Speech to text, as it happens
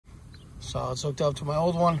So it's hooked up to my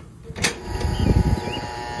old one. 13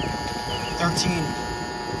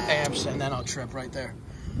 amps, and then I'll trip right there.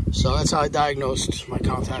 So that's how I diagnosed my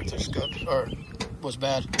contactor's good, or was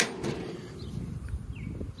bad.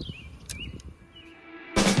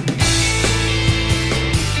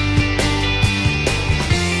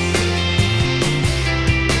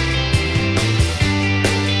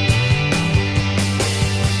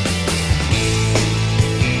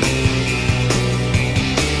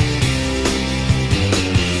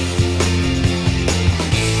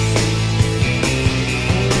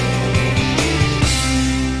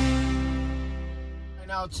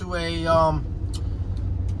 To a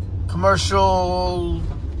commercial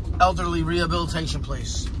elderly rehabilitation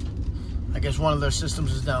place. I guess one of their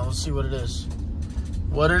systems is down. Let's see what it is.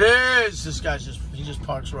 What it is! This guy's he just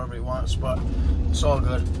parks wherever he wants, but it's all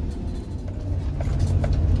good.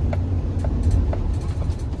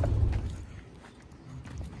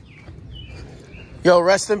 Yo,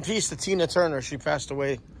 rest in peace to Tina Turner. She passed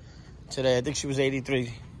away today. I think she was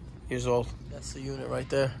 83 years old. That's the unit right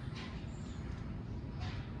there.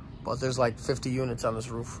 But there's like 50 units on this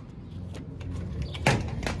roof.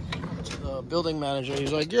 The building manager,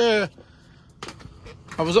 he's like, yeah,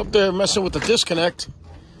 I was up there messing with the disconnect.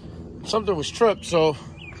 Something was tripped, so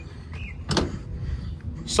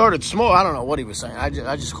started smoke. I don't know what he was saying. I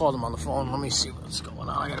just called him on the phone. Let me see what's going on.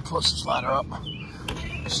 I gotta post this ladder up.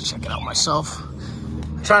 Just check it out myself.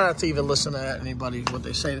 Try not to even listen to anybody, what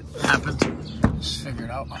they say happened. Just figure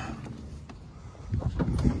it out.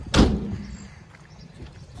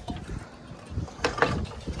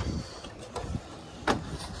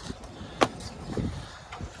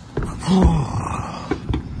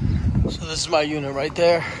 So this is my unit right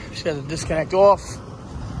there. Just got the disconnect off.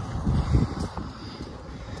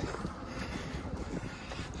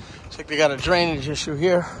 Looks like they got a drainage issue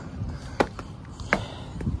here.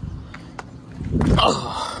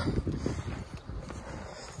 Oh.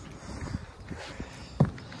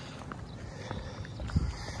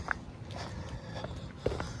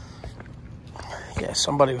 Yeah,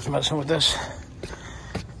 somebody was messing with this.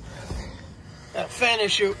 Got a fan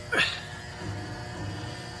issue.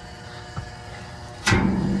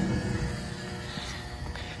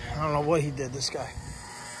 I don't know what he did, this guy.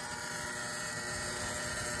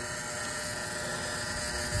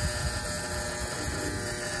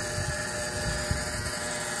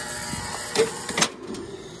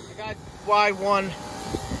 I got Y1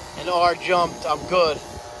 and R jumped, I'm good.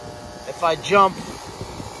 If I jump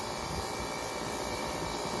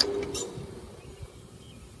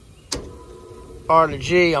R to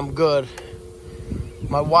G, I'm good.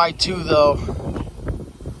 My Y2 though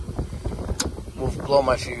will blow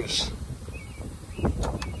my fuse.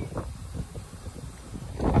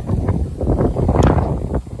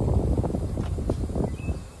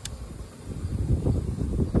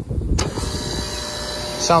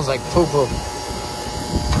 Sounds like poo-poo.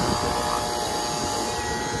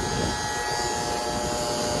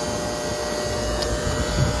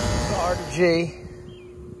 R to G.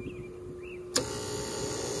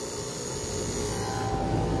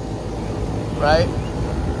 Right?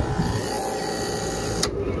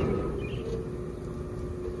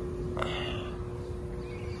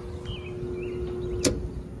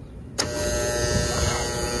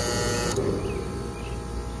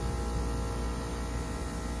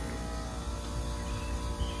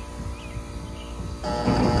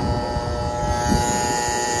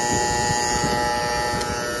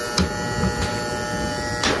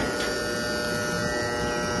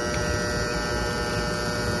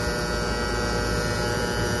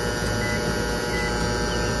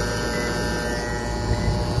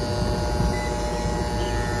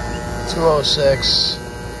 $206.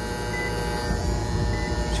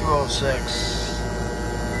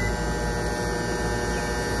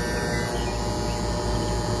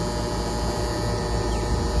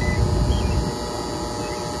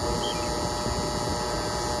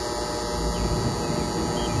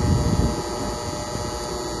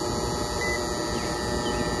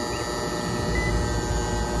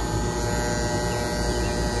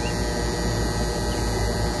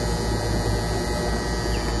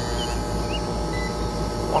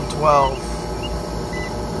 $112,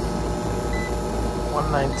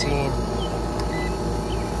 $119,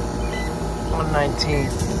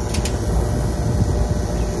 $119.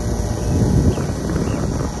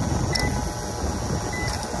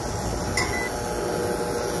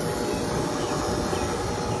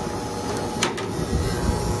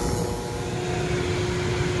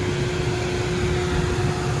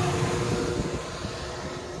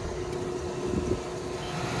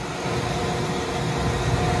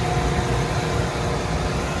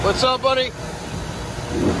 What's up, buddy?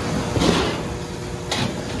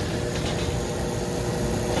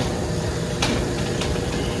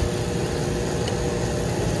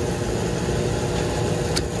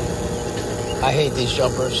 I hate these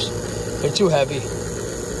jumpers. They're too heavy.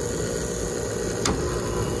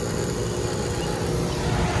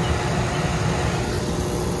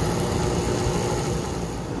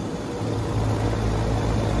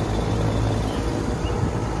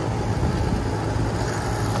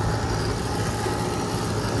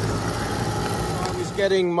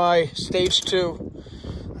 Getting my stage 2.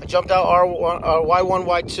 I jumped out Y1,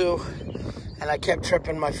 Y2, and I kept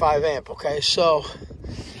tripping my 5 amp, okay? So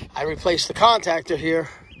I replaced the contactor here,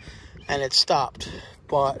 and it stopped.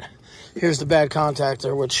 But here's the bad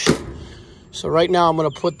contactor, so right now I'm gonna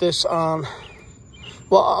put this on,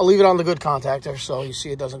 well, I'll leave it on the good contactor so you see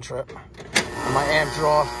it doesn't trip. And my amp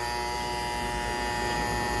draw.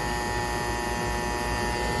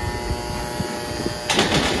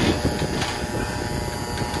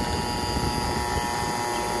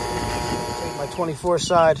 My 24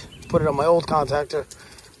 side, put it on my old contactor,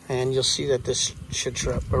 and you'll see that this should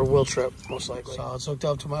trip, or will trip, most likely. So it's hooked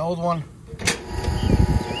up to my old one.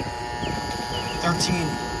 13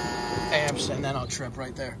 amps, and then I'll trip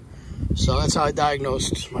right there. So that's how I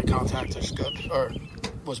diagnosed my contactor's good, or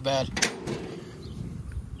was bad.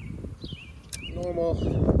 Normal.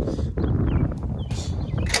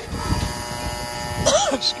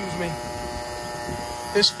 Excuse me.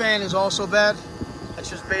 This fan is also bad. It's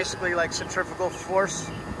just basically like centrifugal force.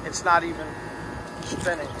 It's not even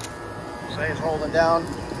spinning. So it's holding down.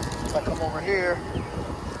 If I come over here,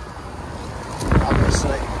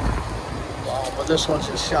 obviously, wow, but this one's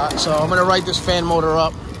just shot. So I'm gonna write this fan motor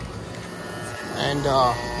up. And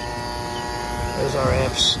there's our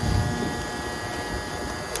amps.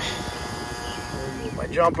 Remove my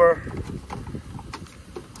jumper.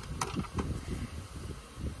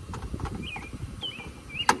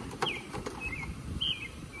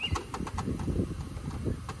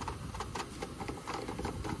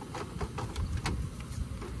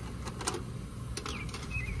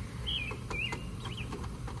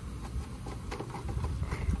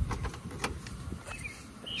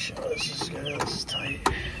 This is good. This is tight.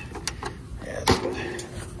 Yeah, it's good.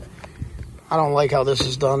 I don't like how this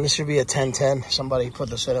is done. This should be a 1010. Somebody put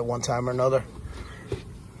this in at one time or another.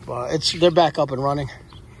 But they're back up and running.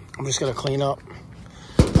 I'm just gonna clean up.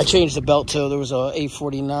 I changed the belt too. There was a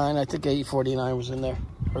 849. I think 849 was in there.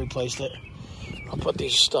 I replaced it. I'll put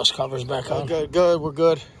these dust covers back on. Good, good. We're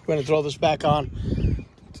good. We're gonna throw this back on.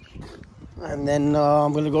 And then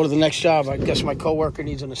I'm going to go to the next job. I guess my coworker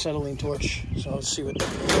needs an acetylene torch. So let's see what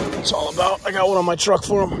that's all about. I got one on my truck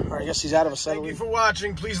for him. Or I guess he's out of acetylene. Thank you for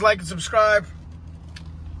watching. Please like and subscribe.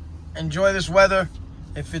 Enjoy this weather.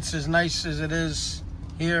 If it's as nice as it is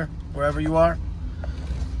here, wherever you are.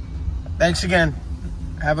 Thanks again.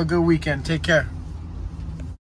 Have a good weekend. Take care.